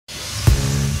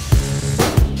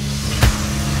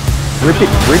Rip it,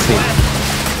 rip it.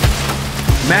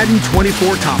 Madden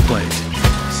 24 Top Plays,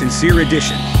 Cincere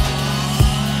Edition.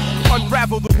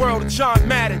 Unravel the world of John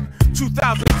Madden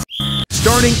 2000.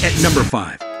 Starting at number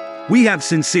 5, we have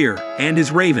Cincere and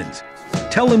his Ravens.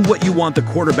 Tell him what you want the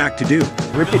quarterback to do.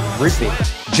 Rip it, rip it.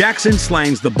 Jackson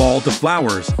slangs the ball to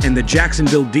Flowers, and the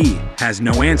Jacksonville D has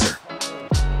no answer.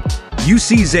 You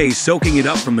see Zay soaking it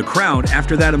up from the crowd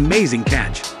after that amazing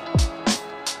catch.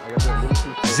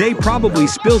 Zay probably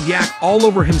spilled yak all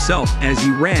over himself as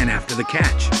he ran after the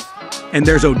catch. And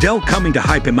there's Odell coming to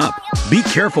hype him up. Be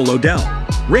careful, Odell.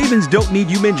 Ravens don't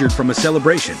need you injured from a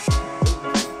celebration.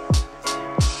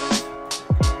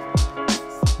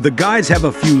 The guys have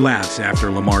a few laughs after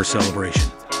Lamar's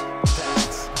celebration.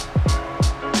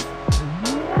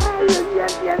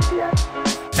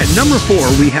 At number 4,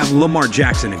 we have Lamar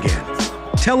Jackson again.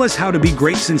 Tell us how to be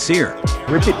great, Cincere.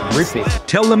 Rip it, rip it.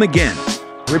 Tell them again.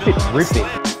 Rip it, rip it.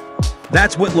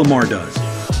 That's what Lamar does.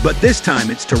 But this time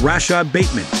it's to Rashad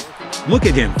Bateman. Look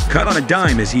at him, cut on a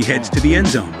dime as he heads to the end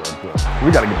zone.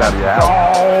 We gotta get out of your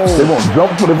house. They won't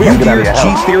jump for the we You gotta get out of hear your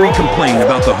house. G-Theory complain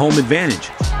about the home advantage.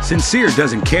 Cincere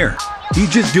doesn't care. He's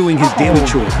just doing his daily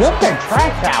chores. Dump that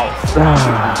trash out.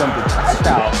 Dump the trash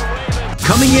out.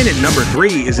 Coming in at number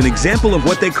 3 is an example of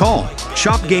what they call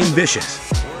chop game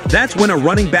vicious. That's when a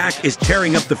running back is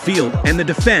tearing up the field and the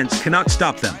defense cannot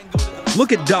stop them.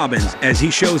 Look at Dobbins as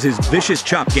he shows his vicious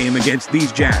chop game against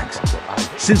these Jags.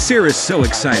 Cincere is so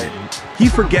excited, he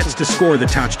forgets to score the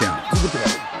touchdown.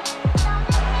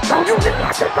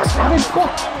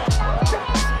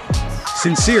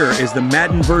 Cincere is the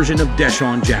Madden version of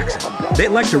Deshaun Jackson. They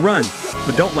like to run,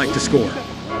 but don't like to score.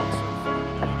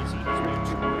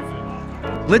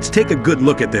 Let's take a good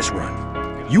look at this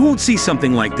run. You won't see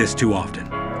something like this too often.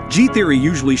 G-Theory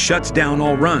usually shuts down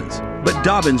all runs, but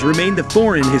Dobbins remained a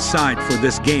thorn in his side for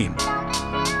this game.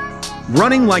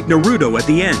 Running like Naruto at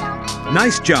the end.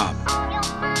 Nice job.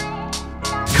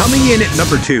 Coming in at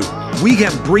number 2, we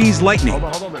have Breeze Lightning.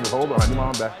 Hold on, I need my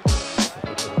arm back.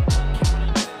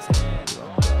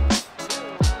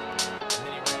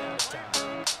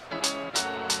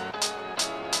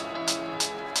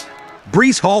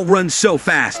 Breece Hall runs so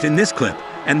fast in this clip,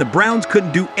 and the Browns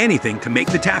couldn't do anything to make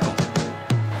the tackle.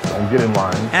 Don't get in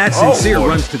line. As Cincere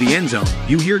runs to the end zone,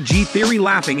 you hear G-Theory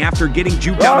laughing after getting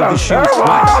juked out of his shoes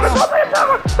twice.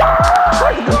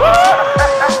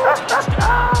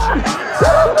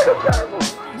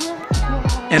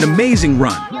 An amazing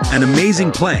run, an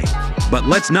amazing play, but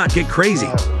let's not get crazy.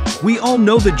 We all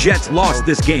know the Jets lost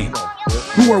this game.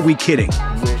 Who are we kidding?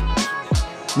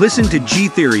 Listen to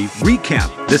G-Theory recap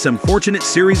this unfortunate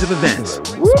series of events.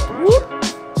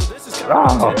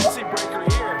 Oh.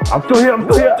 I'm still here, I'm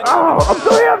still here. Oh, I'm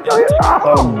still here, I'm still here.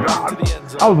 Oh,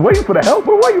 God. I was waiting for the help.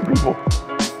 Where were you people?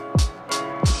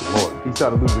 Lord, he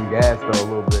started losing gas though a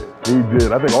little bit. He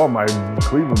did. I think all my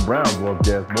Cleveland Browns lost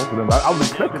gas. Most of them. I was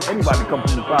expecting anybody to come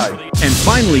from the side. And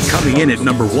finally coming in at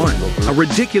number 1, a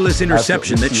ridiculous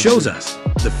interception that shows us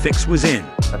the fix was in.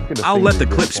 I'll let the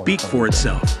clip speak for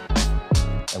itself.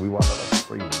 And we want to like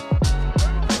crazy.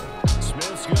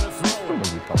 Smith's gonna throw it.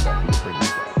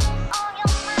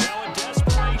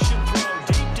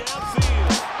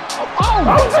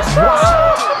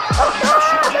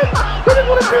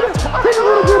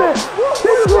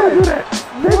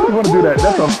 They just want to do that.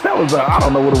 That's a fellas. I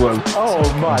don't know what it was. Oh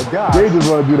my God. They just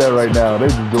want to do that right now. They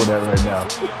just doing that right now.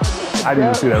 I didn't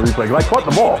even see that replay. I caught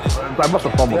the ball. I must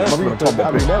have fumbled. Must have been a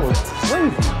fumble pick. That was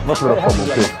crazy. Must have been a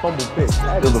fumble pick.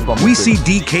 It was a fumble We pick. see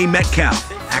DK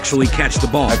Metcalf actually catch the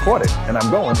ball. I caught it, and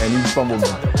I'm going, and he fumbled.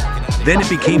 Then it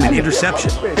became an interception.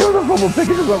 It was a fumble pick.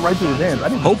 It just went right through his hands.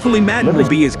 Hopefully Madden will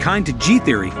be as kind to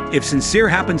G-Theory if Cincere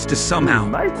happens to somehow,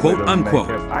 quote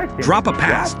unquote, drop a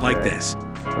pass like this.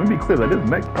 Let me be clear, that is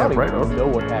Metcalf, I don't right? even know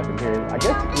what happened here. I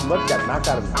guess he must have got knocked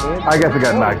out of his hand. I guess it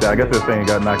got knocked out. I guess they're saying it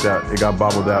got knocked out. It got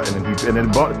bobbled out, and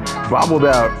then bobbled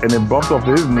out, and then bumped off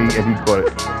his knee, and he caught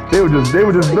it. They were just.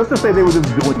 Let's just say they were just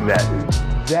doing that.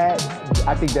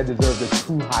 I think that deserves a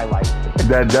true highlight.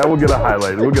 That will get a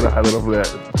highlight. We'll get a highlight off of that.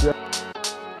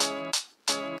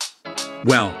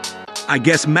 Well, I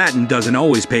guess Madden doesn't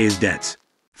always pay his debts.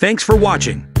 Thanks for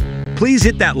watching. Please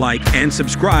hit that like and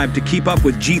subscribe to keep up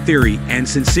with G-Theory and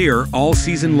Cincere all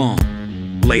season long.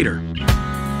 Later.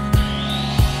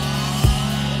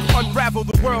 Unravel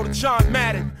the world of John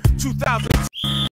Madden 2000.